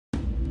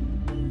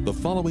The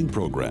following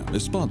program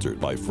is sponsored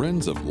by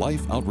Friends of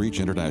Life Outreach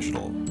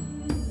International.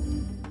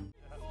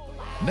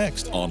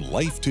 Next on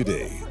Life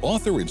Today,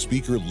 author and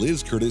speaker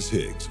Liz Curtis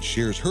Higgs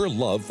shares her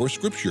love for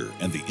Scripture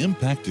and the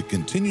impact it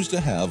continues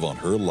to have on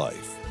her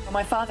life.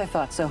 My father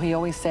thought so. He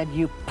always said,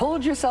 you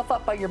pulled yourself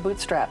up by your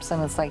bootstraps.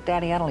 And it's like,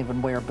 Daddy, I don't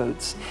even wear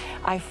boots.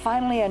 I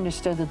finally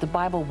understood that the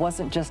Bible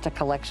wasn't just a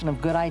collection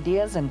of good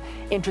ideas and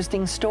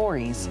interesting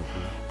stories,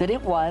 that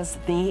it was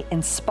the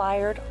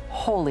inspired,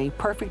 holy,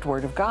 perfect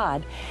Word of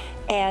God.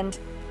 And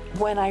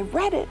when I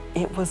read it,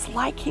 it was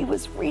like he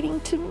was reading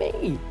to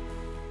me.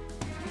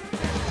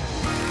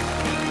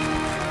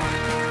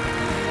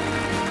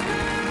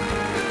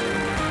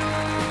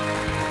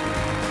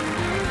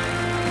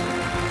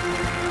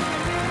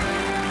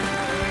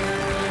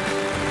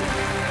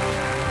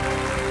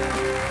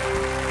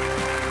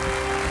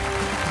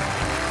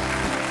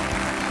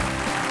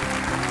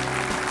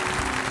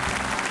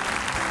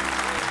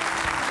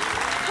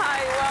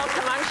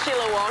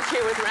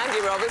 Here with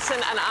Randy Robison,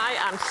 and I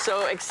am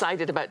so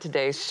excited about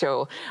today's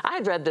show. I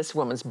had read this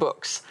woman's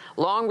books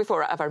long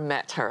before I ever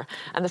met her,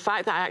 and the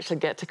fact that I actually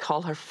get to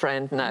call her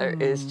friend now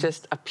is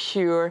just a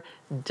pure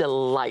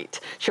delight.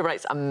 She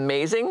writes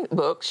amazing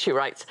books. She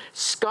writes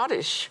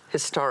Scottish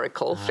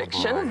historical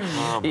fiction.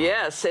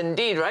 Yes,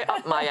 indeed, right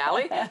up my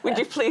alley. Would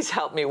you please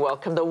help me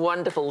welcome the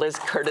wonderful Liz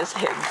Curtis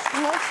Higgs?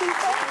 Bless you,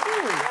 thank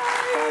you.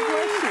 God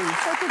bless you.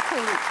 Such a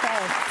treat.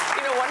 Thanks.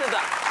 You know, one of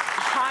the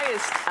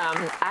highest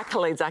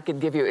accolades I could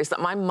give you is that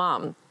my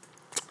mom,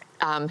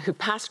 who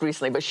passed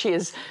recently, but she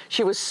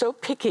was so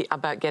picky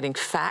about getting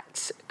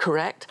facts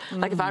correct.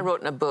 Like if I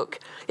wrote in a book,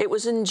 it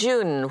was in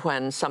June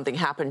when something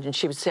happened, and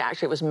she would say,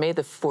 actually, it was May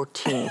the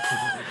 14th.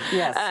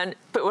 Yes.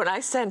 But when I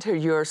sent her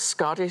your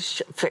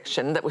Scottish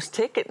fiction that was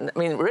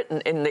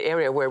written in the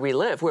area where we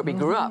live, where we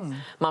grew up,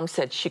 Mom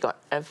said she got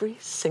every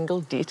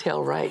single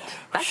detail right.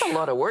 That's a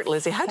lot of work,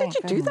 Lizzie. How did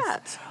you do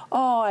that?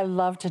 Oh, I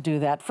love to do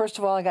that. First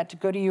of all, I got to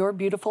go to your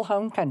beautiful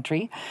home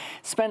country,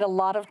 spend a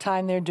lot of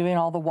time there doing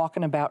all the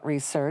walking about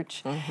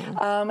research.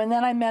 And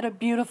then I met a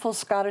beautiful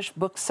Scottish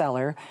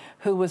bookseller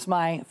who was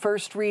my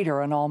first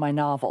reader on all my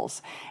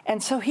novels.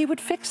 And so he would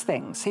fix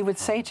things. He would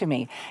say to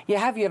me, you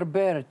have your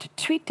bird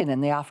tweeting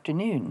in the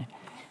afternoon,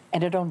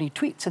 and it only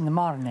tweets in the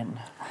morning.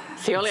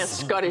 See, only a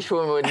Scottish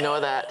woman would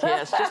know that.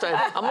 Yes, just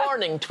a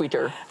morning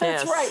tweeter.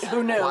 That's right.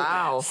 Who knew?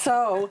 Wow.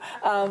 So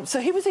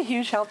he was a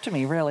huge help to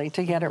me, really,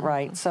 to get it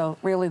right. So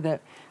really the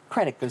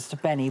credit goes to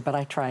Benny, but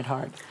I tried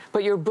hard.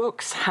 But your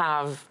books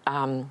have,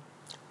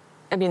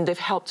 they've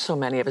helped so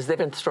many of us. They've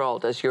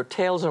enthralled us. Your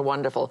tales are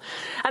wonderful.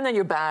 And then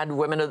your bad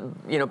women,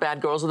 bad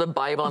girls of the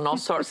Bible and all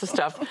sorts of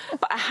stuff.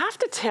 But I have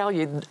to tell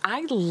you,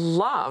 I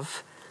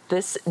love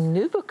this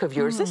new book of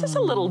yours. This is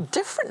a little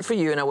different for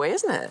you in a way,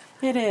 isn't it?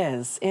 It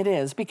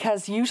is,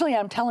 because usually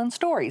I'm telling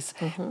stories.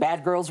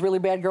 Bad girls, really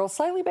bad girls,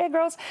 slightly bad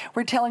girls.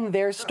 We're telling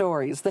their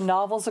stories. The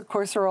novels, of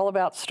course, are all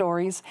about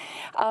stories.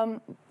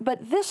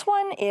 But this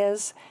one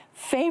is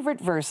favorite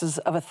verses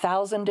of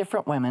 1,000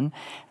 different women.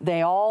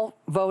 They all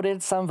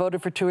voted. Some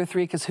voted for 2 or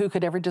 3, because who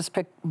could ever just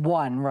pick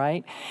one,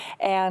 right?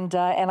 And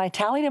I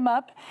tallied them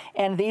up,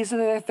 and these are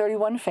their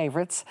 31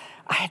 favorites.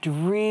 I had to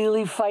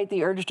really fight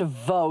the urge to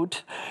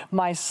vote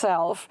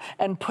myself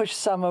and push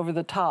some over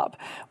the top.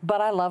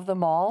 But I love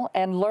them all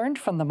and learned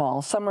from them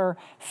all. Some are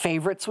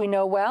favorites we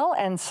know well,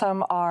 and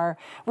some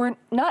were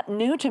not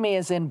new to me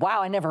as in,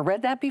 wow, I never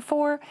read that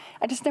before.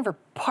 I just never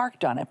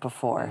parked on it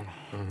before.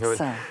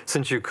 So.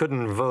 Since you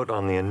couldn't vote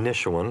on the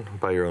initial one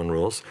by your own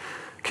rules,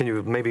 can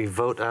you maybe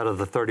vote out of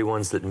the 30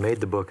 ones that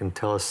made the book and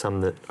tell us some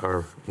that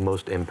are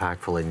most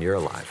impactful in your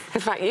life?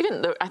 In fact,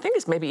 I think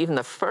it's maybe even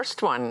the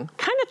first one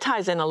kind of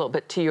ties in a little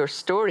bit to your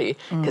story,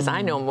 because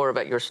I know more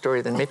about your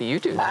story than maybe you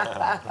do.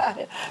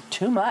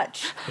 Too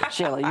much,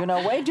 Sheila. You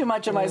know way too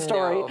much of my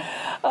story.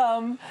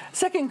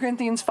 2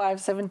 Corinthians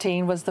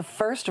 5:17 was the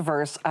first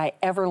verse I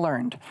ever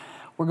learned.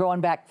 We're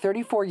going back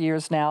 34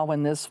 years now,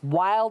 when this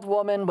wild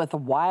woman with a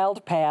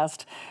wild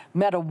past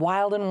met a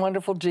wild and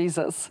wonderful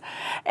Jesus.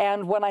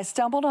 And when I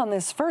stumbled on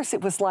this verse,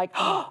 it was like,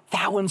 oh,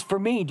 that one's for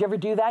me. Do you ever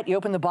do that? You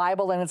open the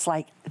Bible and it's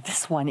like,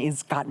 this one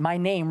is got my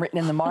name written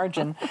in the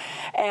margin.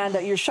 And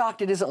you're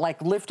shocked it isn't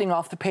like lifting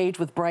off the page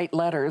with bright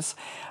letters.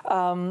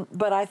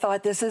 But I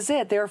thought, this is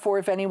it. Therefore,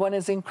 if anyone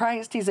is in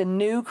Christ, he's a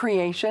new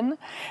creation.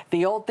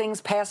 The old things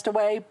passed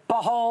away.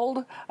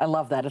 Behold. I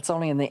love that. It's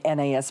only in the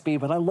NASB,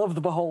 but I love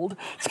the behold.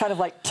 It's kind of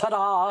like,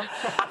 ta-da.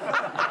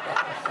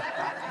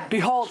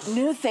 Behold,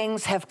 new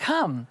things have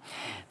come.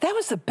 That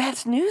was the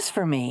best news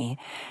for me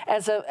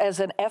as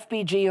an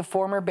FBG, a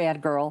former bad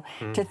girl,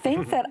 to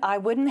think that I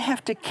wouldn't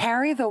have to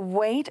carry the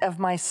weight of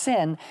my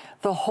sin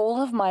the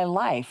whole of my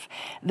life,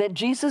 that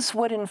Jesus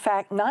would, in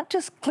fact, not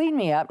just clean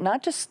me up,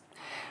 not just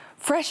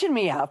freshen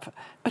me up,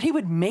 but he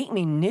would make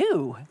me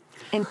new.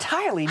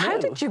 Entirely new. How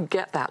did you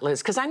get that,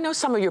 Liz? Because I know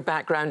some of your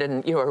background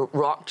in a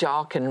rock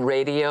jock and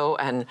radio,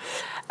 and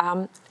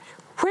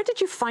where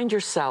did you find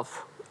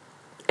yourself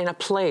in a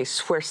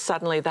place where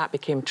suddenly that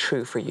became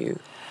true for you?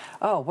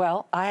 Oh,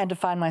 well, I had to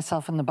find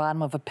myself in the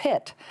bottom of a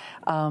pit.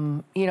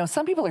 Some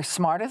people are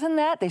smarter than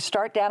that. They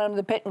start down into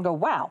the pit and go,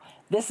 wow,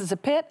 this is a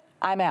pit,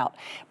 I'm out.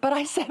 But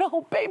I said,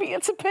 oh, baby,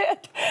 it's a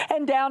pit.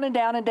 And down and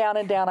down and down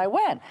and down I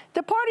went.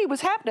 The party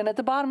was happening at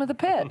the bottom of the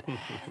pit.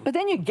 But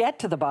then you get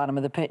to the bottom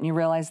of the pit and you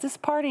realize this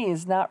party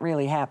is not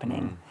really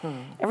happening.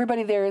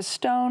 Everybody there is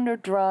stoned or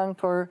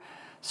drunk or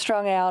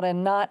strung out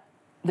and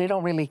they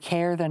don't really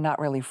care. They're not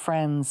really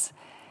friends.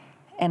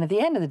 And at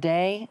the end of the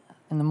day,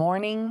 in the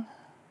morning,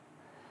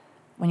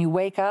 when you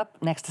wake up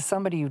next to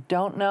somebody you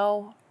don't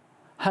know,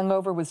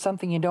 hungover with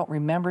something you don't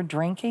remember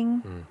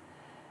drinking,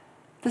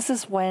 this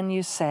is when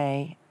you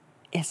say,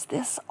 is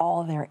this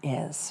all there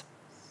is?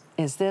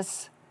 Is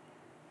this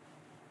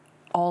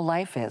all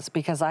life is?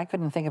 Because I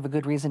couldn't think of a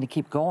good reason to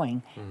keep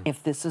going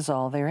if this is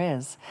all there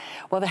is.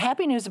 Well, the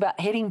happy news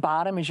about hitting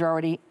bottom is you're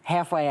already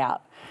halfway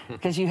out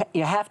because you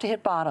have to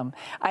hit bottom.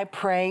 I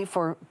pray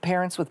for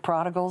parents with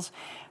prodigals.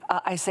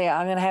 I say,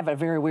 I'm going to have a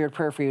very weird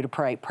prayer for you to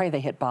pray. Pray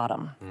they hit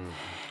bottom.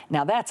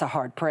 Now, that's a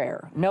hard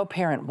prayer. No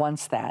parent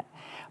wants that.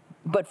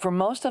 But for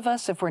most of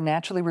us, if we're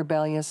naturally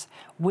rebellious,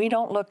 we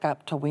don't look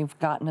up till we've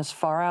gotten as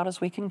far out as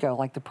we can go,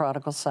 like the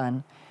prodigal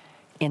son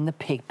in the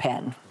pig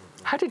pen.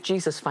 How did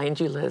Jesus find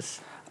you,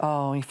 Liz?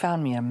 Oh, he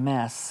found me a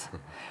mess.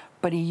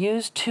 But he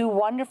used two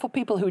wonderful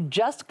people who'd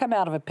just come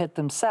out of a pit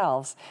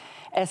themselves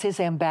as his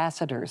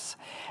ambassadors.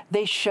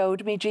 They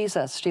showed me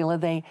Jesus, Sheila.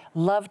 They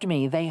loved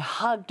me. They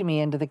hugged me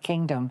into the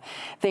kingdom.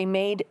 They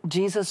made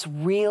Jesus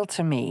real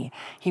to me.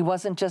 He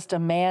wasn't just a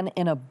man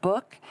in a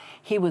book.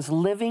 He was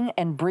living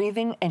and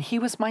breathing, and he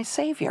was my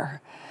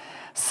Savior.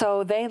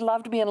 So they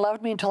loved me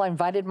until I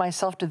invited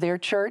myself to their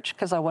church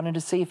because I wanted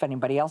to see if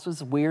anybody else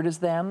was as weird as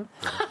them.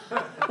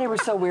 They were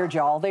so weird,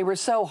 y'all. They were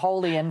so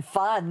holy and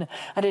fun.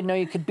 I didn't know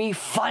you could be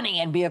funny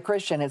and be a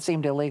Christian. It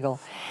seemed illegal.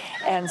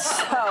 And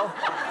so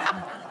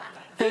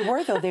they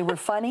were, though. They were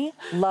funny,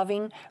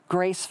 loving,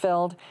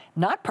 grace-filled,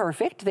 not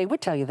perfect. They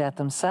would tell you that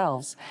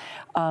themselves.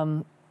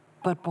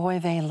 But boy,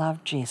 they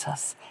loved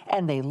Jesus,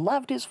 and they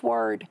loved his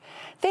word.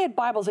 They had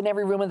Bibles in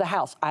every room of the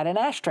house. I had an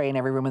ashtray in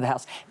every room of the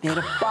house. They had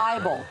a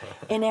Bible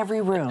in every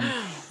room.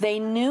 They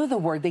knew the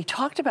word. They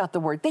talked about the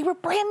word. They were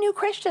brand new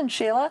Christians,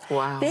 Sheila.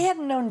 Wow. They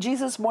hadn't known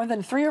Jesus more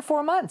than 3 or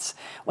 4 months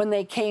when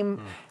they came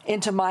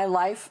into my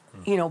life,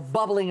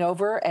 bubbling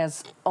over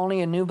as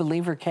only a new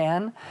believer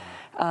can.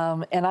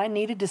 And I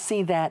needed to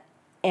see that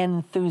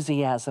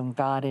enthusiasm,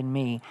 God in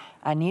me.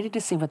 I needed to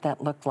see what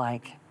that looked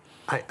like.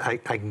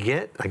 I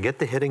get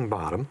the hitting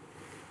bottom.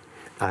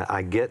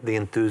 I get the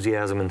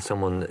enthusiasm in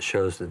someone that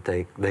shows that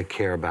they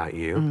care about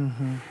you.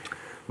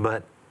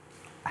 But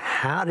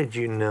how did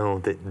you know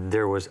that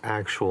there was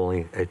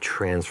actually a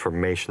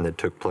transformation that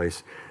took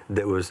place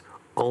that was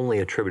only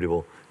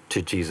attributable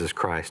to Jesus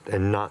Christ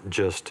and not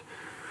just,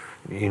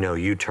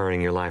 you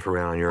turning your life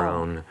around on your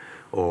own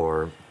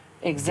or,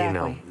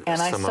 Exactly. And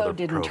I so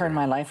didn't turn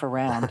my life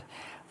around.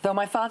 Though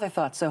my father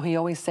thought so. He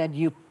always said,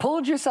 you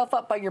pulled yourself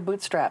up by your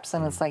bootstraps.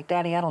 And it's like,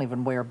 Daddy, I don't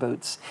even wear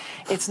boots.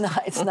 It's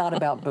not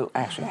about boots.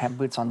 Actually, I have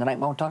boots on tonight.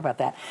 Won't talk about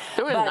that.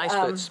 They're really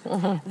nice boots.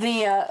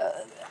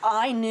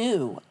 I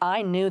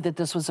knew that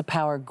this was a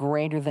power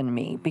greater than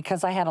me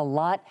because I had a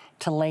lot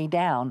to lay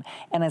down.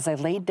 And as I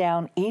laid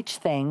down each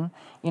thing,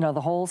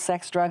 the whole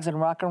sex, drugs,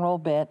 and rock and roll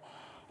bit,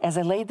 as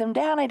I laid them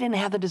down, I didn't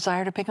have the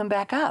desire to pick them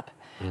back up.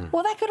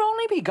 Well, that could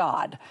only be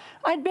God.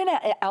 I'd been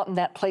out in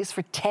that place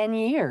for 10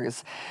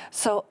 years.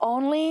 So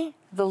only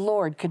the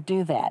Lord could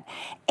do that.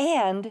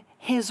 And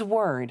his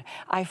word.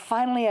 I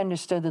finally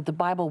understood that the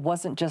Bible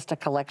wasn't just a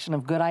collection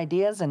of good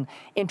ideas and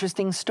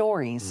interesting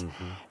stories,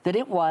 that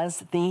it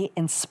was the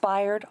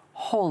inspired,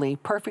 holy,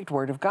 perfect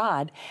word of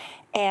God.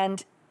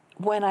 And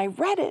when I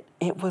read it,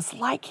 it was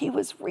like he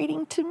was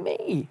reading to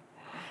me.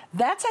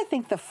 That's, I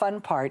think, the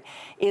fun part,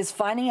 is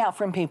finding out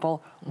from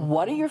people,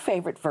 what are your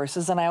favorite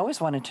verses? And I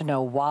always wanted to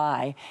know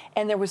why.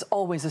 And there was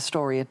always a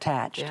story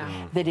attached.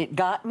 That it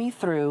got me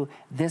through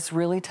this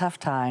really tough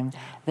time,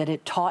 that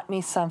it taught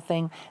me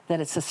something,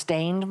 that it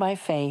sustained my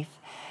faith.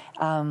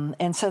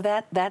 And so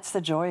that's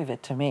the joy of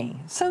it to me.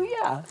 So,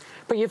 yeah.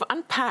 But you've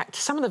unpacked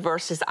some of the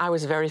verses I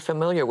was very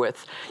familiar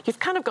with. You've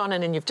kind of gone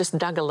in and you've just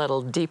dug a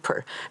little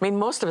deeper. I mean,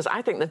 most of us,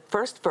 I think the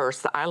first verse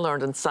that I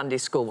learned in Sunday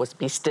school was,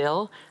 be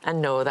still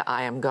and know that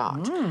I am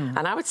God.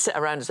 And I would sit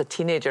around as a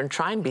teenager and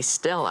try and be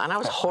still, and I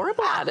was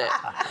horrible at it.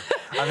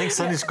 I think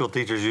Sunday school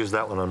teachers use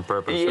that one on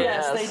purpose.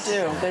 Yes, they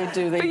do. They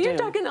do. But you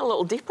dug in a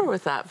little deeper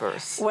with that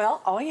verse.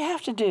 Well, all you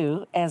have to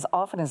do, as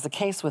often is the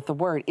case with the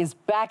word, is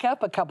back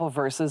up a couple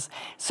verses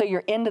so you're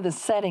into the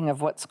setting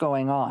of what's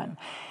going on.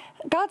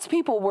 God's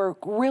people were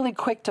really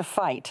quick to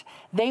fight.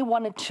 They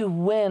wanted to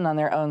win on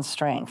their own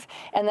strength.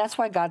 And that's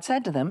why God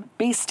said to them,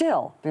 be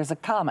still. There's a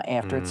comma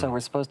after it, so we're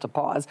supposed to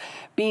pause.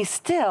 Be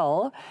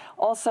still,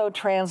 also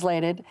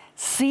translated,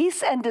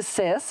 cease and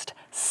desist,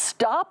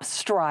 stop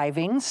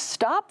striving,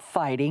 stop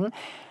fighting.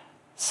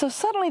 So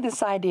suddenly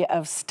this idea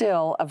of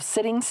still, of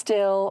sitting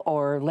still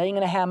or laying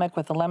in a hammock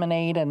with a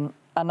lemonade and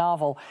a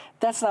novel,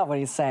 that's not what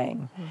he's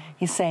saying.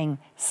 He's saying,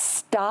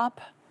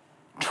 stop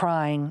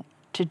trying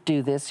to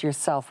do this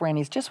yourself.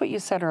 Randy, it's just what you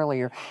said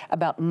earlier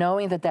about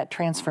knowing that that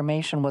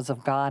transformation was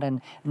of God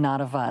and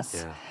not of us.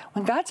 Yeah.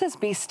 When God says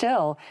be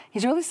still,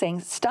 he's really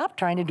saying stop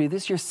trying to do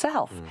this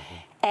yourself.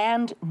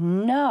 And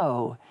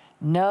know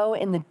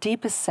in the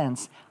deepest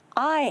sense,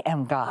 I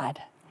am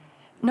God.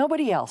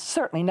 Nobody else,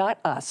 certainly not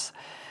us.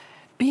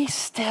 Be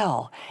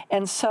still.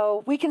 And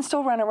so we can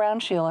still run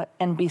around, Sheila,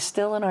 and be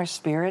still in our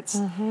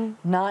spirits,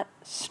 not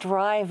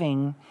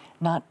striving,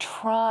 not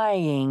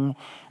trying,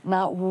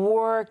 not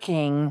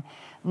working,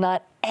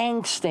 not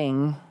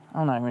angsting.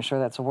 I'm not even sure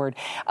that's a word.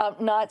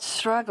 Not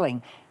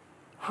struggling.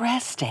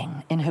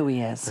 Resting in who he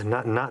is. And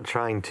not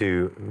trying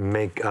to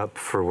make up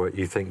for what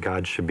you think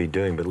God should be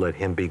doing, but let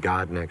him be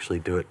God and actually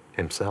do it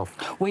himself.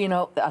 Well, you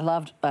know, I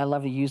love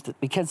to use it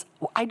because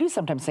I do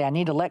sometimes say I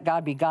need to let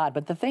God be God,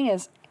 but the thing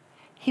is,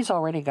 he's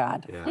already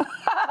God. Yeah.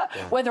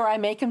 Whether I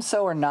make him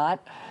so or not,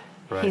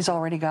 Right. he's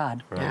already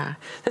God. Right. Yeah.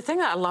 The thing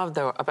that I love,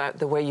 though, about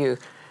the way you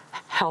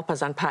help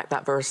us unpack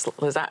that verse,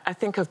 Liz, I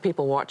think of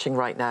people watching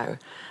right now,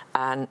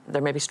 and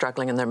they're maybe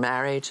struggling in their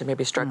marriage, they may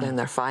be struggling in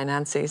their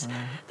finances,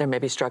 they may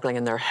be struggling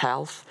in their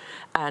health,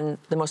 and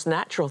the most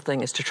natural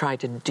thing is to try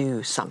to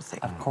do something.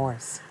 Of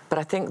course. But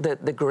I think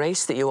that the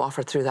grace that you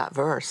offer through that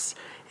verse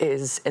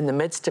is, in the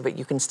midst of it,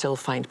 you can still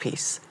find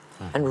peace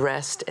and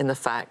rest in the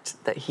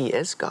fact that he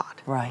is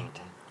God. Right.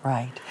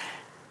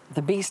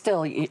 The be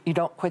still, you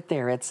don't quit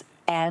there. It's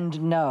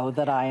and know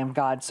that I am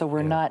God. So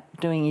we're not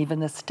doing even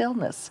the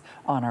stillness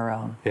on our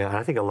own. Yeah, and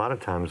I think a lot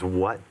of times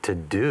what to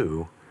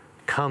do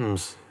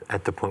comes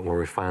at the point where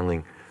we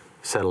finally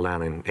settle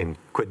down and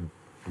quit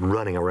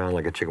running around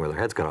like a chicken with our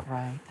heads cut off.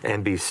 Right.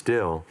 And be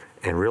still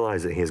and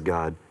realize that he's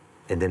God,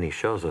 and then he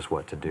shows us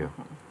what to do.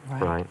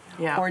 Right?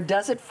 Yeah. Or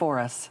does it for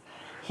us.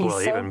 He's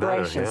Well, so even better,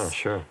 gracious. yeah,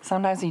 sure.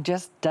 Sometimes he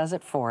just does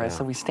it for us, Yeah.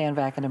 so we stand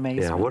back in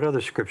amazement. Yeah, what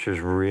other scriptures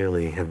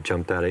really have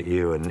jumped out at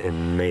you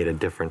and made a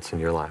difference in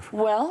your life?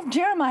 Well,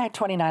 Jeremiah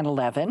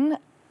 29:11,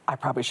 I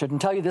probably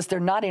shouldn't tell you this.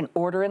 They're not in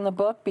order in the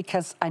book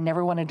because I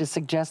never wanted to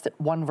suggest that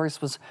one verse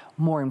was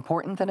more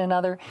important than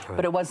another,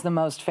 but it was the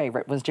most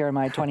favorite, was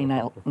Jeremiah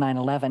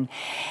 29:11.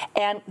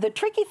 And the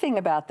tricky thing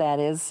about that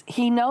is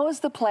he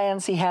knows the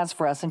plans he has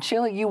for us. And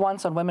Sheila, you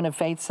once on Women of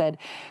Faith said,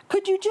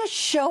 could you just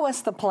show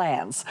us the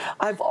plans?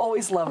 I've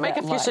always loved Make that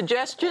a few line.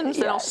 suggestions,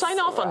 then I'll sign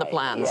off on the right,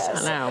 plans.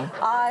 yes. I know.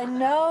 I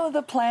know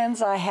the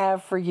plans I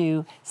have for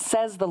you,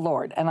 says the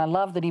Lord. And I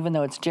love that even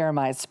though it's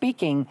Jeremiah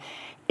speaking,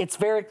 it's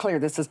very clear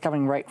this is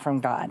coming right from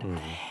God.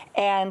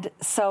 And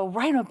so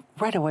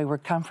right away we're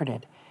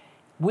comforted.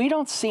 We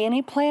don't see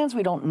any plans.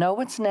 We don't know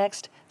what's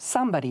next.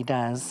 Somebody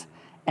does.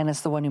 And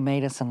it's the one who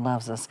made us and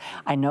loves us.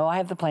 I know I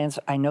have the plans.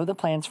 I know the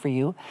plans for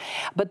you.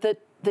 But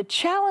the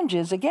challenge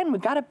is, again, we've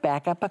got to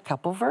back up a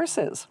couple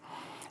verses.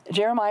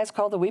 Jeremiah is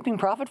called the weeping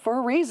prophet for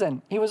a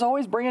reason. He was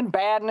always bringing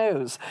bad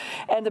news.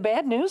 And the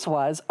bad news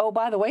was, oh,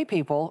 by the way,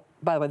 people,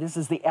 this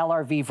is the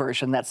LRV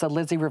version. That's the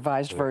Lizzie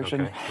Revised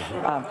version.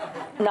 Okay.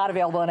 Not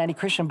available in any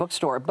Christian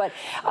bookstore. But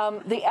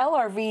the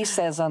LRV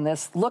says on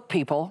this, look,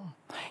 people,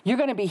 you're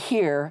going to be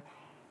here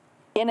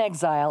in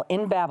exile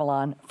in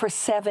Babylon for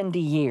 70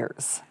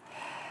 years.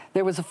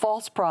 There was a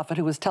false prophet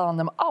who was telling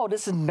them, oh,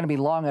 this isn't going to be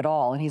long at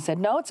all. And he said,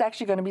 no, it's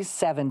actually going to be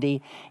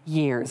 70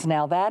 years.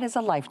 Now, that is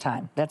a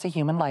lifetime. That's a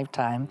human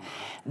lifetime.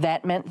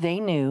 That meant they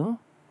knew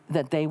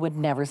that they would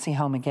never see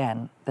home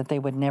again, that they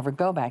would never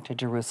go back to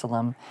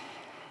Jerusalem.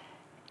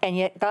 And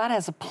yet God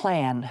has a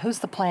plan. Who's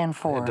the plan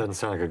for? It doesn't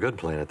sound like a good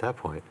plan at that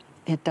point.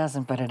 It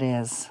doesn't, but it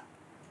is.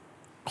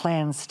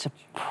 Plans to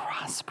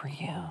prosper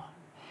you,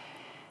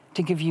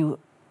 to give you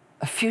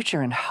a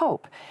future and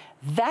hope.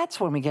 That's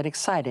when we get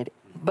excited.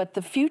 But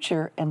the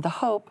future and the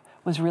hope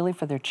was really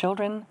for their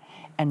children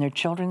and their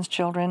children's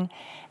children.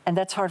 And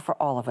that's hard for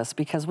all of us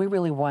because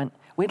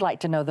we'd like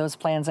to know those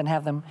plans and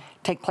have them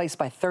take place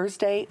by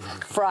Thursday,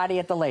 Friday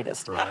at the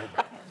latest. Right.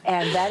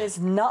 And that is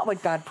not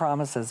what God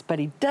promises. But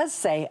he does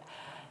say,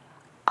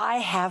 I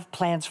have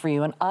plans for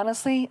you. And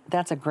honestly,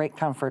 that's a great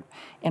comfort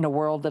in a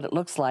world that it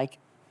looks like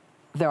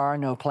there are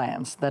no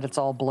plans, that it's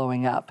all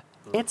blowing up.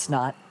 It's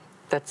not.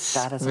 That's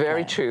God has a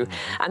very plan. true.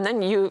 And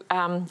then you,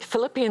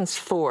 Philippians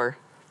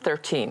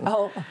 4:13.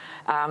 Oh.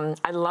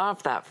 I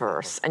love that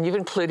verse, and you've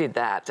included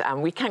that.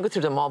 We can't go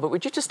through them all, but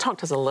would you just talk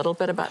to us a little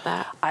bit about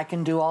that? I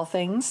can do all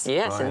things.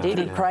 Yes, indeed.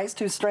 Through Christ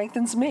who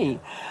strengthens me.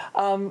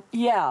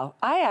 I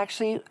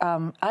actually,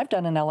 I've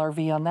done an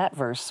LRV on that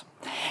verse.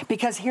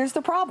 Because here's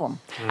the problem.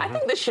 I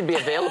think this should be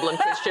available in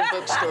Christian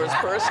bookstores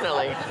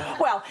personally.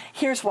 Well,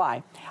 here's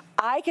why.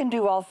 I can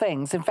do all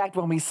things. In fact,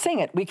 when we sing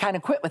it, we kind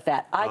of quit with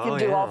that. I can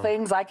do all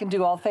things. I can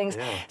do all things.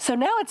 Yeah. So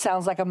now it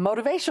sounds like a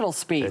motivational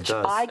speech. It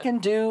does. I can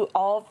do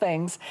all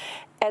things.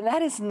 And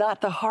that is not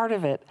the heart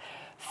of it.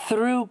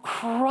 Through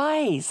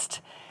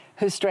Christ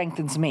who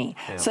strengthens me.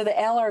 Yeah. So the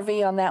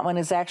LRV on that one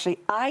is actually,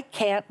 I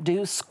can't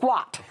do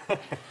squat.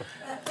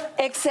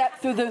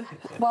 Except through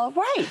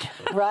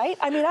right?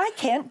 I mean, I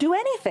can't do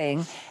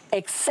anything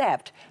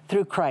except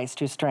through Christ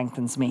who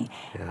strengthens me.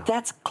 Yeah.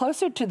 That's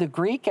closer to the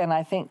Greek, and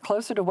I think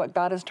closer to what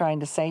God is trying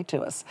to say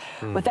to us.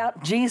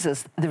 Without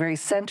Jesus, the very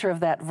center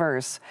of that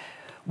verse,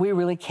 we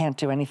really can't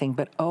do anything.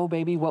 But oh,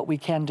 baby, what we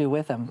can do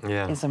with them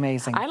is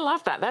amazing. I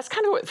love that. That's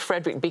kind of what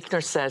Frederick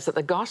Buechner says, that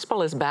the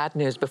gospel is bad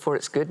news before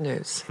it's good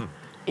news.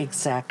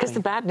 Exactly. Because the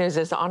bad news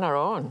is on our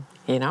own.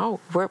 You know,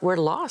 we're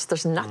lost.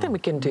 There's nothing we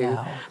can do.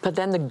 No. But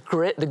then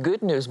the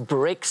good news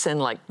breaks in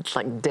like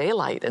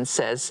daylight and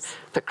says,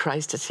 but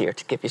Christ is here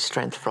to give you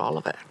strength for all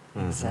of it.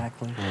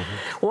 Exactly.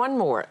 One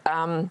more.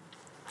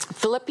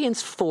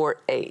 Philippians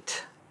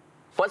 4:8.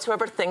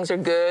 Whatsoever things are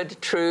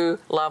good, true,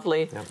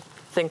 lovely,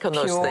 think on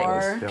those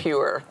things.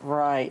 Pure.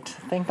 Right.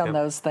 Think on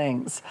those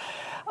things.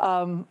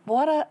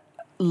 What a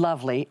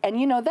lovely,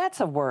 and you know, that's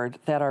a word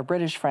that our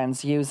British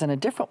friends use in a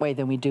different way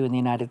than we do in the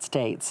United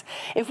States.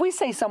 If we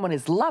say someone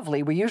is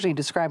lovely, we're usually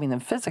describing them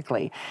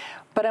physically.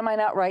 But am I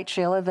not right,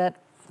 Sheila, that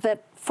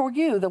for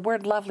you, the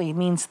word lovely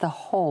means the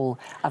whole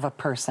of a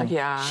person?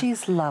 Yeah.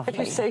 She's lovely. If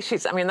you say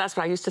that's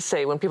what I used to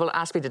say when people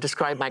asked me to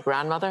describe my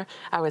grandmother.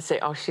 I would say,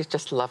 oh, she's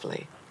just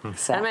lovely.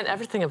 Exactly. I meant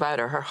everything about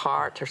her, her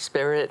heart, her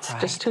spirit,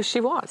 just who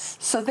she was.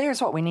 So there's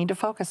what we need to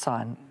focus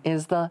on,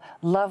 is the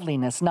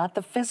loveliness, not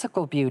the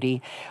physical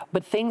beauty,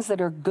 but things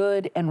that are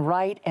good and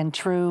right and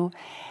true.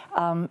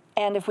 And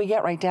if we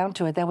get right down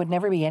to it, that would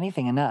never be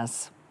anything in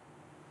us.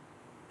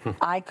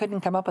 I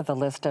couldn't come up with a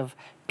list of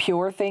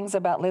pure things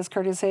about Liz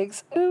Curtis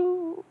Higgs.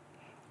 Ooh,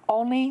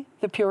 only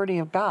the purity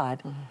of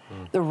God.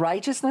 The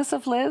righteousness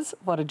of Liz,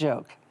 what a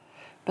joke.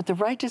 But the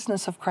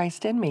righteousness of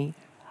Christ in me,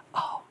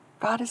 oh,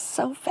 God is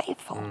so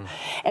faithful.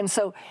 And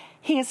so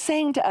he is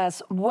saying to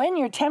us, when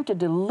you're tempted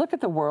to look at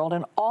the world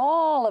and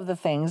all of the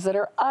things that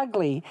are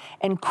ugly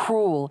and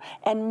cruel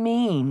and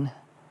mean,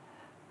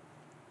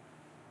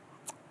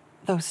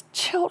 those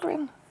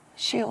children,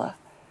 Sheila,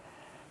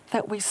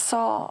 that we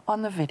saw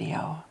on the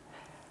video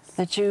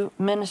that you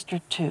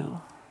ministered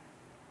to,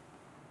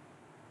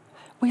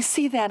 we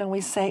see that and we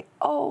say,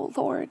 oh,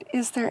 Lord,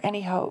 is there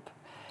any hope?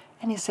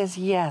 And he says,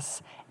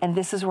 yes, and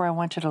this is where I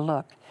want you to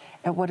look.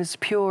 At what is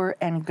pure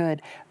and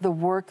good. The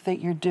work that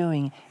you're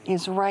doing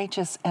is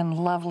righteous and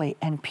lovely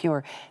and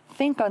pure.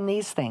 Think on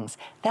these things.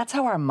 That's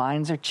how our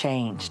minds are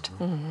changed.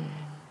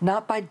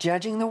 Not by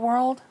judging the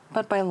world,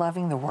 but by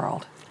loving the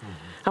world.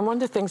 And one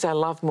of the things I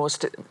love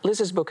most,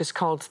 Liz's book is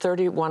called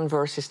 31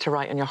 Verses to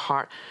Write on Your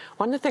Heart.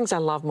 One of the things I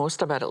love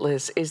most about it,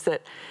 Liz, is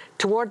that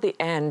toward the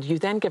end, you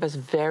then give us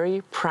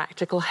very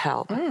practical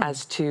help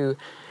as to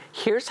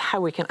here's how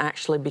we can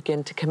actually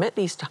begin to commit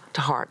these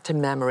to heart, to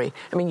memory.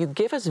 I mean, you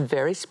give us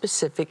very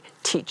specific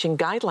teaching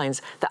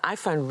guidelines that I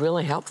found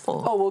really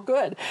helpful. Oh, well,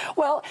 good.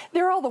 Well,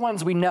 they're all the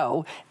ones we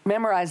know.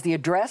 Memorize the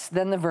address,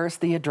 then the verse,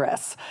 the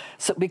address.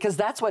 So, because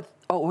that's what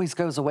always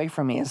goes away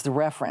from me is the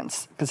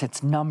reference, because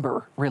it's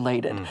number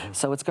related.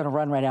 So it's going to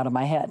run right out of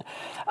my head.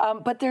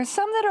 But there's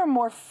some that are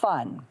more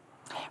fun.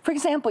 For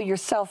example, your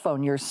cell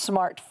phone, your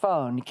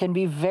smartphone can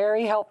be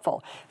very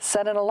helpful.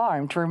 Set an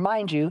alarm to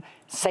remind you,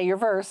 say your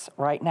verse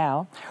right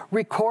now.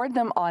 Record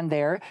them on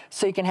there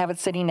so you can have it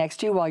sitting next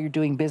to you while you're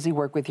doing busy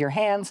work with your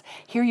hands.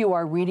 Here you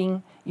are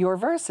reading your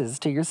verses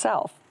to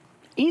yourself.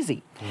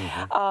 Easy.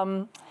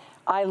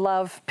 I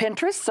love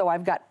Pinterest, so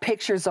I've got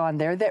pictures on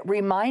there that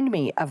remind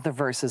me of the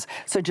verses.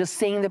 So just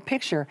seeing the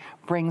picture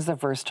brings the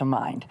verse to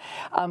mind.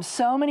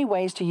 So many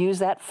ways to use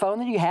that phone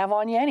that you have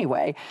on you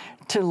anyway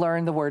to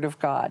learn the Word of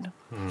God.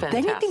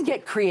 Then you can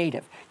get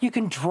creative. You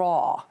can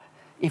draw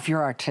if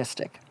you're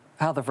artistic,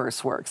 how the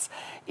verse works.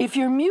 If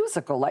you're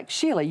musical, like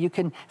Sheila, you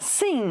can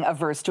sing a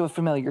verse to a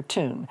familiar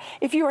tune.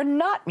 If you are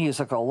not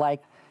musical,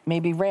 like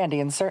maybe Randy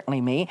and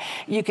certainly me,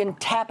 you can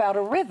tap out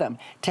a rhythm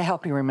to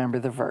help you remember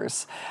the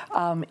verse.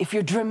 If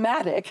you're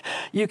dramatic,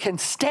 you can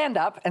stand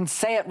up and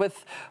say it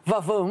with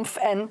vavoomf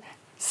and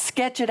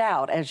sketch it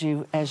out as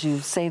you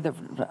say the,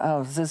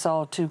 oh, is this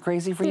all too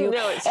crazy for you?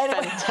 No, it's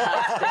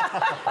fantastic.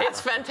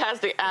 It's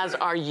fantastic, as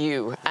are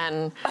you.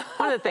 And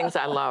one of the things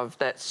I love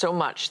that so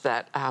much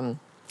that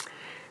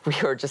we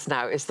heard just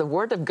now is the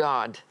Word of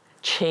God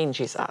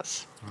changes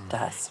us.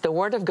 Does. The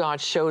Word of God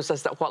shows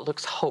us that what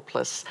looks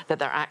hopeless, that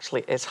there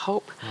actually is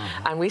hope.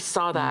 And we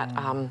saw that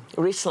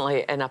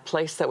recently in a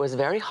place that was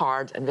very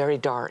hard and very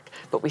dark,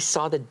 but we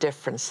saw the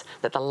difference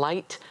that the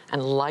light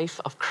and life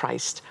of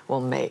Christ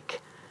will make.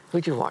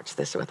 Would you watch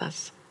this with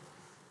us?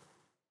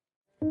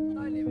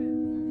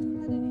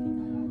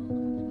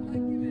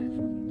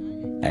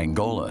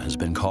 Angola has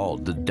been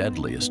called the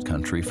deadliest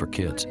country for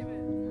kids.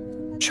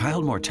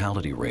 Child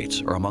mortality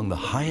rates are among the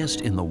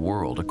highest in the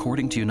world,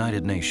 according to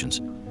United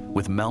Nations,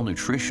 with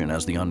malnutrition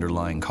as the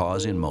underlying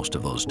cause in most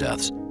of those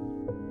deaths.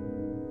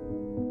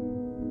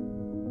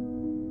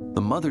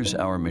 The mothers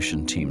our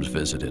mission teams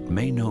visited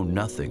may know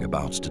nothing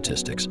about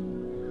statistics,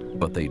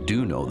 but they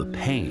do know the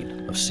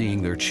pain of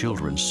seeing their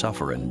children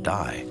suffer and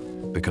die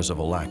because of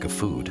a lack of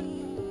food.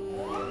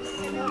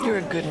 You're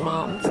a good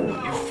mom. It's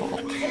not your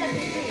fault.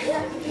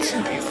 It's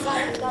not your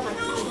fault.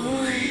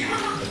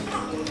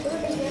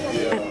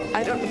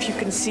 I don't know if you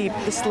can see,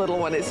 this little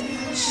one is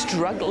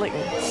struggling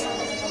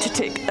to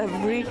take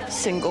every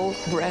single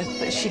breath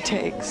that she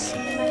takes.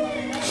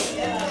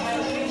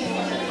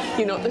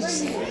 You know,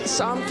 this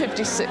Psalm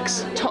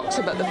 56 talks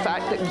about the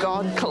fact that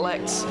God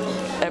collects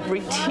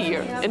every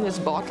tear in his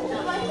bottle.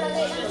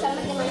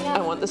 I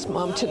want this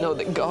mom to know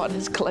that God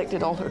has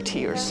collected all her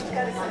tears.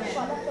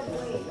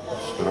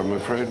 But I'm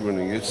afraid when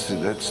it gets to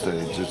that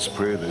stage, it's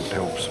prayer that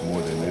helps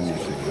more than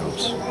anything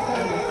else.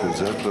 Because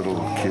that little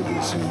kid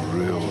is in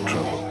real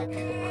trouble.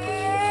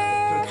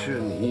 Touch her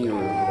and heal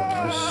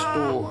her,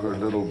 restore her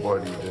little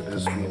body that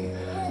has been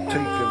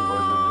taken by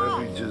the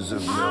ravages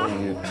of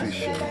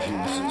malnutrition.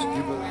 Jesus,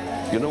 give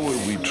her. You know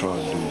what we try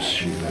to do,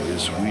 Sheila,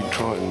 is we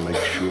try and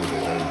make sure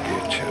they don't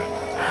get you.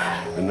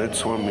 And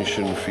that's why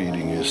mission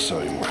feeding is so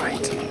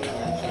important.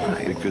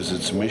 Right. Because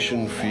it's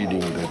mission feeding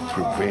that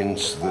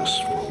prevents this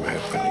from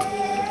happening.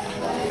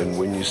 And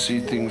when you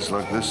see things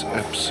like this,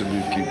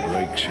 absolutely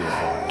breaks your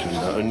heart. And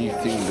the only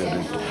thing that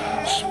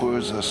it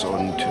spurs us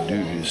on to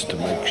do is to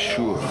make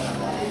sure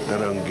they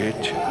don't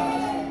get you.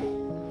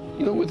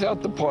 You know,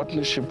 without the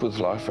partnership with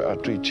Life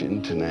Outreach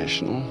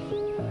International,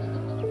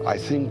 I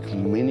think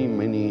many,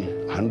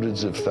 many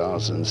hundreds of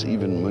thousands,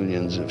 even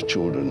millions of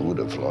children would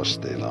have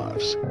lost their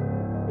lives.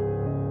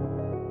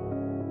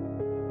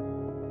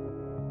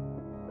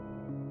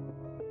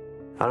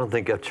 I don't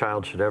think a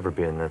child should ever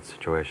be in that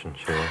situation,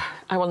 Sheila.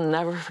 I will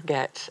never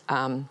forget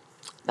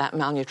that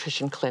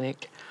malnutrition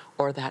clinic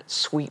or that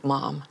sweet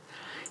mom.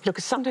 You know,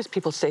 because sometimes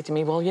people say to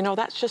me, well, you know,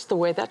 that's just the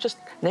way, that's just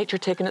nature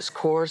taking its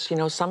course. You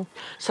know, some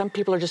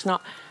people are just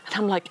not. And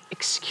I'm like,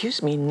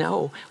 excuse me,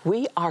 no.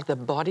 We are the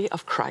body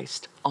of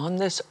Christ on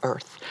this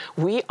earth.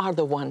 We are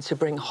the ones who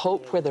bring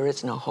hope where there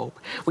is no hope.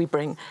 We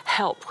bring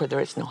help where there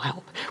is no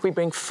help. We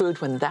bring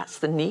food when that's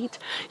the need.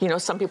 You know,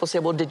 some people say,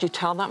 well, did you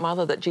tell that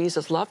mother that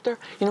Jesus loved her?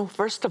 You know,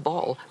 first of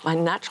all, my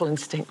natural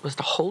instinct was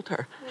to hold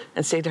her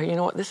and say to her, you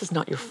know what, this is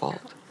not your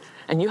fault.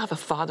 And you have a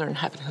Father in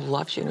heaven who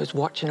loves you and who's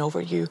watching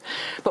over you.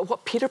 But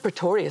what Peter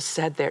Pretorius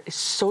said there is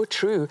so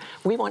true.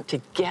 We want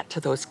to get to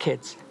those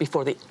kids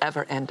before they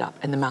ever end up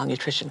in the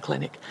malnutrition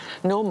clinic.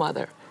 No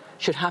mother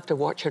should have to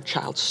watch her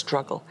child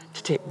struggle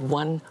to take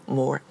one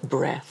more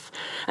breath.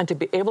 And to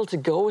be able to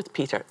go with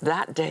Peter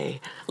that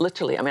day,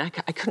 literally, I mean,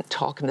 I couldn't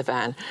talk in the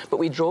van, but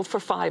we drove for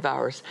 5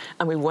 hours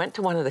and we went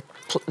to one of the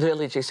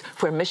villages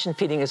where mission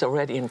feeding is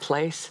already in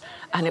place.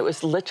 And it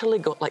was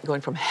literally like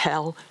going from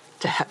hell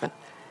to heaven.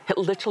 It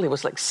literally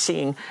was like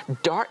seeing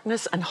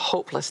darkness and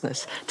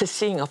hopelessness to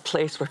seeing a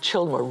place where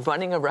children were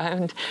running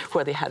around,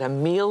 where they had a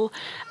meal,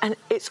 and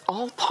it's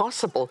all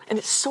possible, and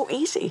it's so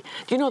easy.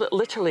 Do you know that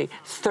literally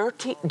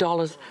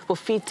 $30 will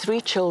feed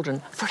 3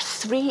 children for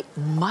 3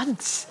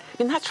 months?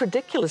 I mean, that's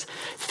ridiculous.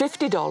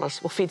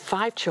 $50 will feed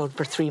 5 children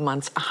for 3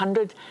 months,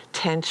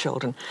 110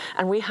 children.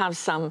 And we have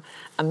some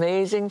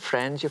amazing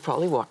friends, you're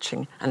probably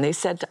watching, and they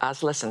said to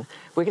us, listen,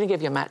 we're going to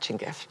give you a matching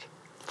gift,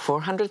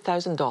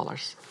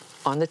 $400,000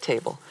 on the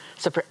table.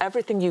 So for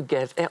everything you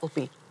give, it'll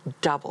be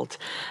doubled.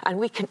 And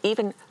we can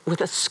even,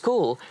 with a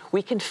school,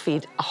 we can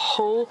feed a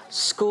whole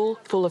school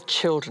full of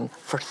children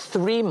for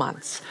 3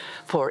 months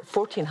for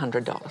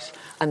 $1,400,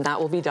 and that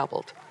will be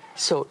doubled.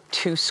 So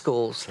 2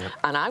 schools. Yep.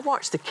 And I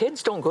watch the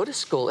kids don't go to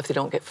school if they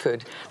don't get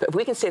food. But if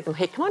we can say to them,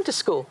 hey, come on to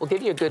school, we'll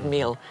give you a good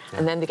meal. Yep.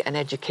 And then they get an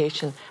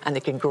education and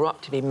they can grow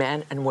up to be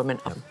men and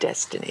women of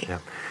destiny.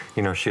 Yep.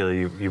 You know, Sheila,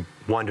 you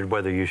wondered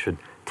whether you should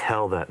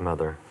tell that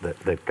mother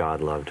that God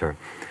loved her.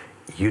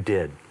 You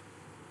did.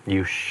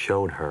 You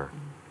showed her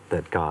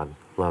that God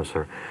loves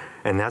her.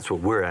 And that's what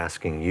we're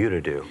asking you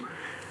to do.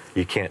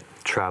 You can't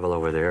travel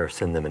over there or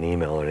send them an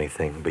email or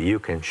anything, but you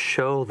can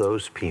show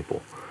those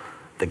people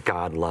that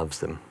God loves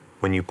them.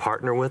 When you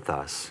partner with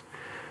us,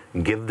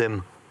 give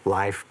them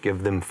life,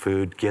 give them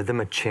food, give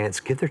them a chance,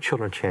 give their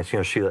children a chance. You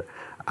know, Sheila,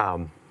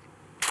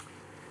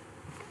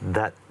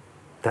 that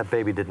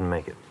baby didn't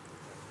make it.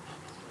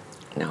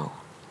 No.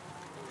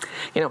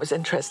 You know, it was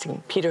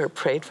interesting. Peter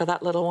prayed for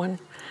that little one,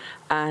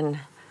 and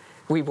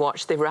we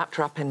watched, they wrapped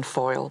her up in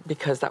foil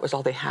because that was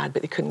all they had,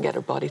 but they couldn't get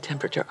her body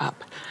temperature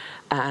up.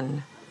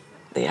 And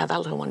yeah, that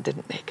little one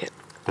didn't make it.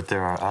 But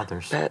there are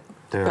others. But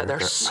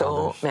there's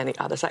so many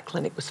others. That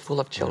clinic was full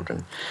of children.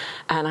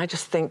 Mm-hmm. And I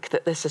just think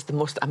that this is the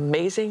most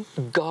amazing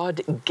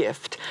God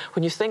gift.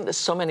 When you think that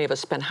so many of us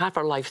spend half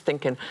our life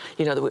thinking,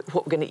 you know, what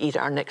we're going to eat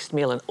at our next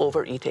meal and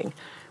overeating,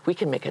 we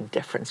can make a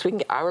difference. We can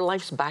get our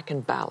lives back in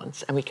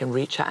balance, and we can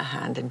reach out a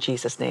hand in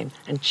Jesus' name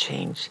and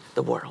change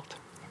the world.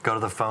 Go to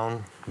the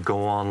phone, go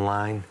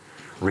online,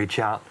 reach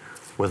out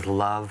with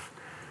love,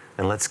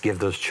 and let's give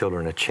those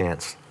children a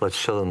chance. Let's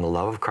show them the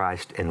love of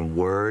Christ in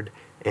word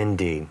and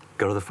deed.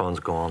 Go to the phones,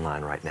 go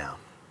online right now.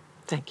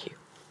 Thank you.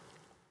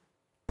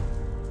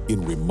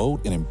 In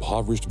remote and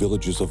impoverished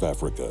villages of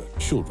Africa,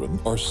 children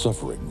are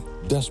suffering,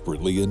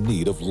 desperately in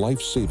need of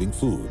life-saving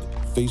food,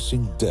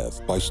 facing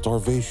death by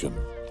starvation.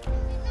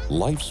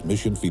 Life's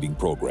Mission Feeding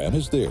Program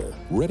is there,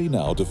 ready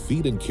now to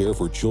feed and care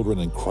for children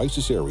in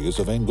crisis areas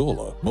of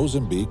Angola,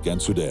 Mozambique, and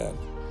Sudan.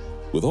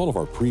 With all of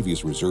our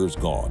previous reserves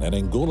gone and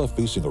Angola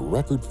facing a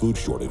record food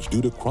shortage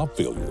due to crop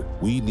failure,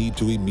 we need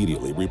to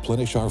immediately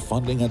replenish our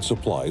funding and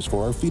supplies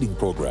for our feeding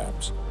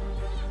programs.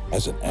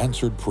 As an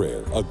answered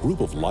prayer, a group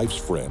of Life's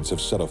friends have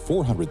set a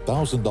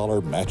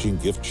 $400,000 matching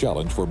gift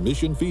challenge for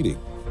mission feeding.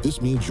 This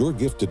means your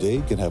gift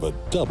today can have a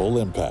double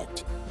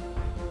impact.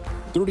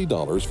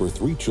 $30 for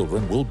 3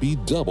 children will be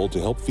double to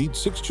help feed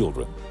 6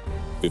 children.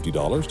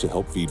 $50 to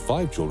help feed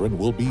 5 children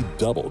will be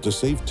double to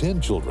save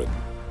 10 children.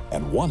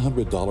 And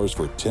 $100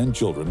 for 10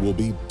 children will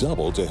be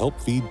double to help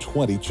feed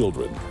 20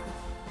 children.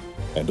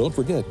 And don't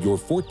forget, your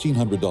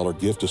 $1,400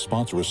 gift to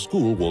sponsor a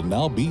school will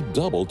now be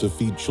double to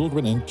feed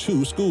children in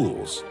 2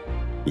 schools.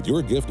 With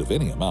your gift of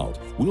any amount,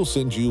 we'll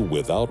send you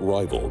Without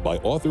Rival by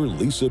author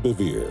Lisa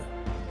Bevere.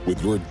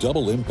 With your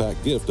double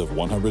impact gift of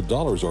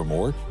 $100 or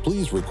more,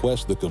 please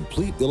request the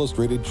complete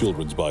illustrated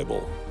children's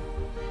Bible.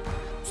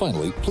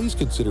 Finally, please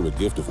consider a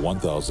gift of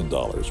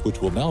 $1,000,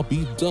 which will now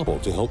be double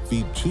to help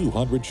feed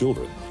 200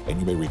 children, and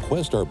you may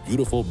request our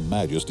beautiful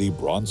Majesty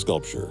bronze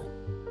sculpture.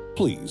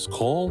 Please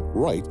call,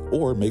 write,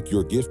 or make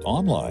your gift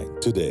online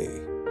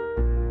today.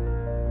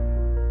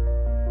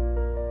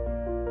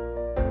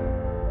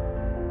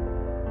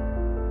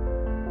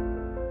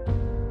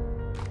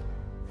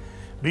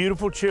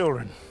 Beautiful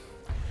children,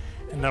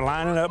 and they're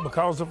lining up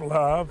because of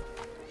love,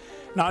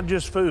 not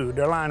just food,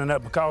 they're lining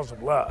up because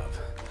of love.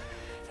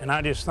 And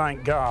I just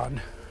thank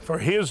God for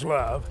His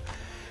love,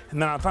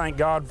 and then I thank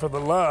God for the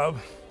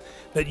love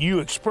that you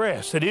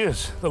express. It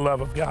is the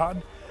love of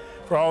God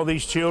for all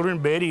these children.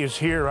 Betty is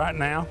here right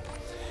now,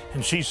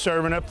 and she's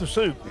serving up the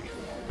soup.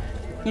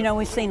 You know,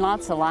 we've seen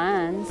lots of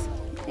lines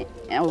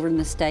over in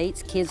the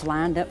States, kids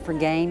lined up for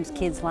games,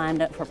 kids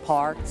lined up for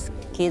parks,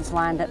 kids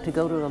lined up to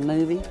go to a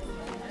movie.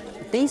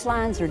 But these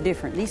lines are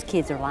different. These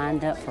kids are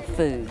lined up for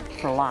food,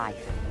 for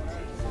life.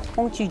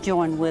 Won't you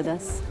join with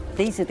us?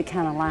 These are the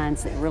kind of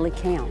lines that really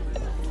count.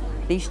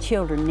 These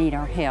children need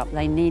our help.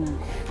 They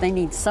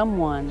need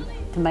someone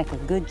to make a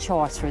good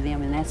choice for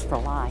them, and that's for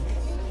life.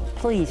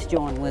 Please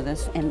join with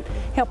us and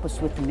help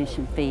us with the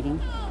mission feeding.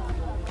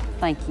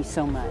 Thank you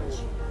so much.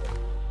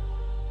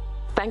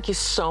 Thank you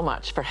so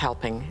much for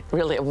helping.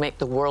 Really, it will make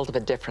the world of a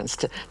difference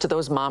to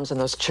those moms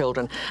and those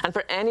children. And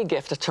for any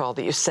gift at all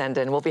that you send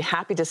in, we'll be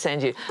happy to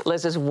send you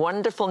Liz's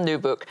wonderful new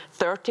book,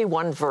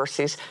 31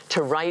 Verses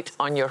to Write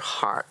on Your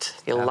Heart.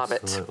 You'll love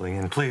it. Absolutely.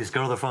 And please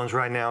go to the phones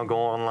right now, go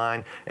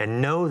online,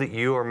 and know that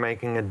you are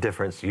making a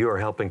difference. You are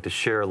helping to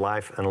share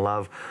life and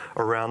love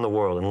around the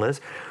world. And Liz,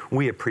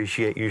 we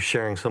appreciate you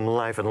sharing some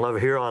life and love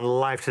here on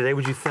Life Today.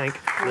 Would you thank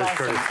Liz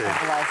Curtis? Thank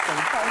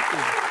you.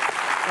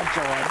 A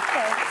joy.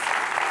 Thanks.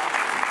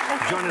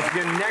 Join us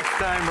again next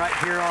time right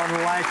here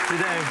on Life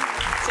Today.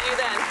 See you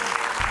then.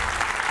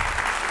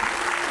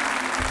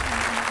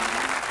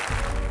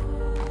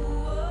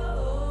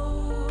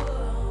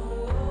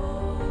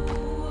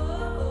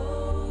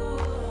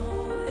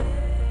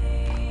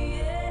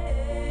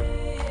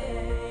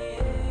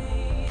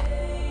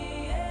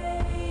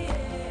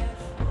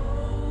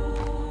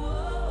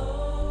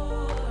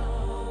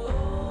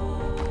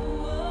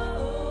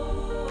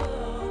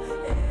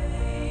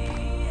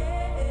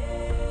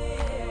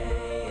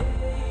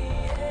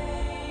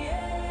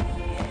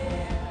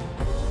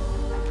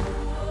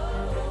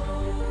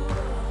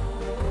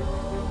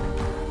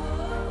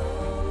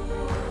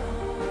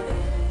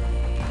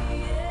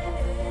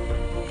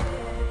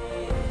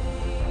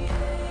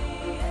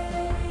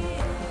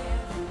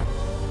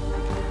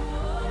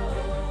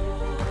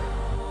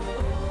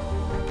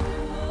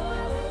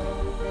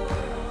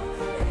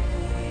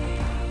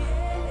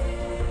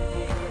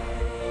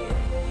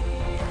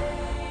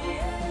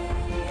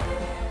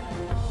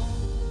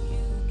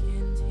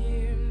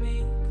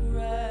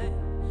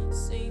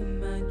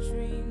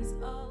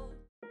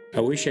 I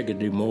wish I could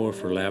do more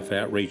for Life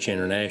Outreach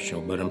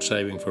International, but I'm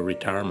saving for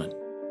retirement.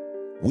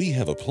 We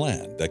have a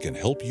plan that can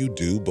help you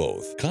do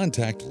both.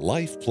 Contact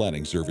Life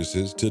Planning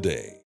Services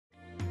today.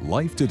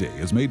 Life Today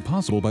is made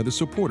possible by the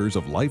supporters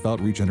of Life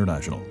Outreach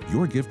International.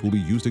 Your gift will be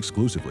used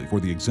exclusively for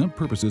the exempt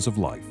purposes of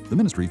life. The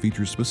ministry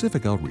features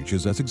specific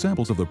outreaches as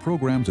examples of the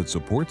programs it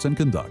supports and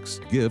conducts.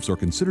 Gifts are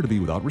considered to be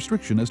without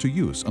restriction as to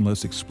use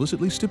unless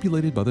explicitly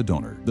stipulated by the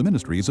donor. The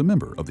ministry is a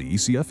member of the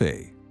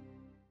ECFA.